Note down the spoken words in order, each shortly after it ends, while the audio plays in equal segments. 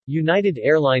United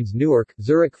Airlines Newark,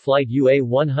 Zurich Flight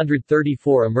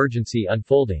UA134 emergency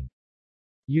unfolding.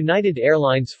 United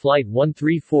Airlines Flight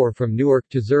 134 from Newark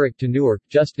to Newark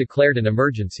just declared an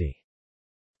emergency.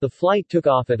 The flight took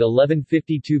off at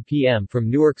 11:52 p.m.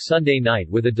 from Newark Sunday night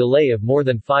with a delay of more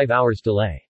than 5 hours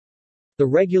delay. The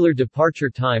regular departure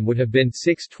time would have been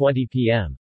 6:20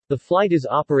 p.m. The flight is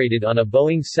operated on a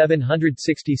Boeing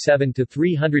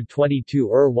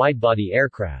 767-322 widebody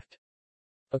aircraft.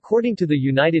 According to the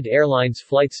United Airlines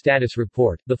flight status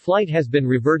report, the flight has been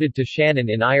reverted to Shannon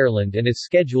in Ireland and is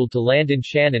scheduled to land in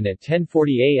Shannon at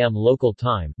 10:40 a.m. local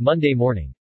time, Monday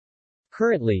morning.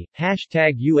 Currently,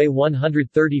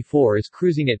 #UA134 is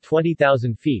cruising at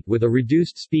 20,000 feet with a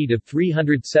reduced speed of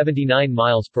 379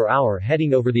 miles per hour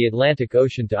heading over the Atlantic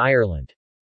Ocean to Ireland.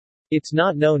 It's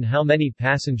not known how many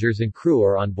passengers and crew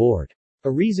are on board.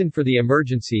 A reason for the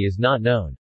emergency is not known.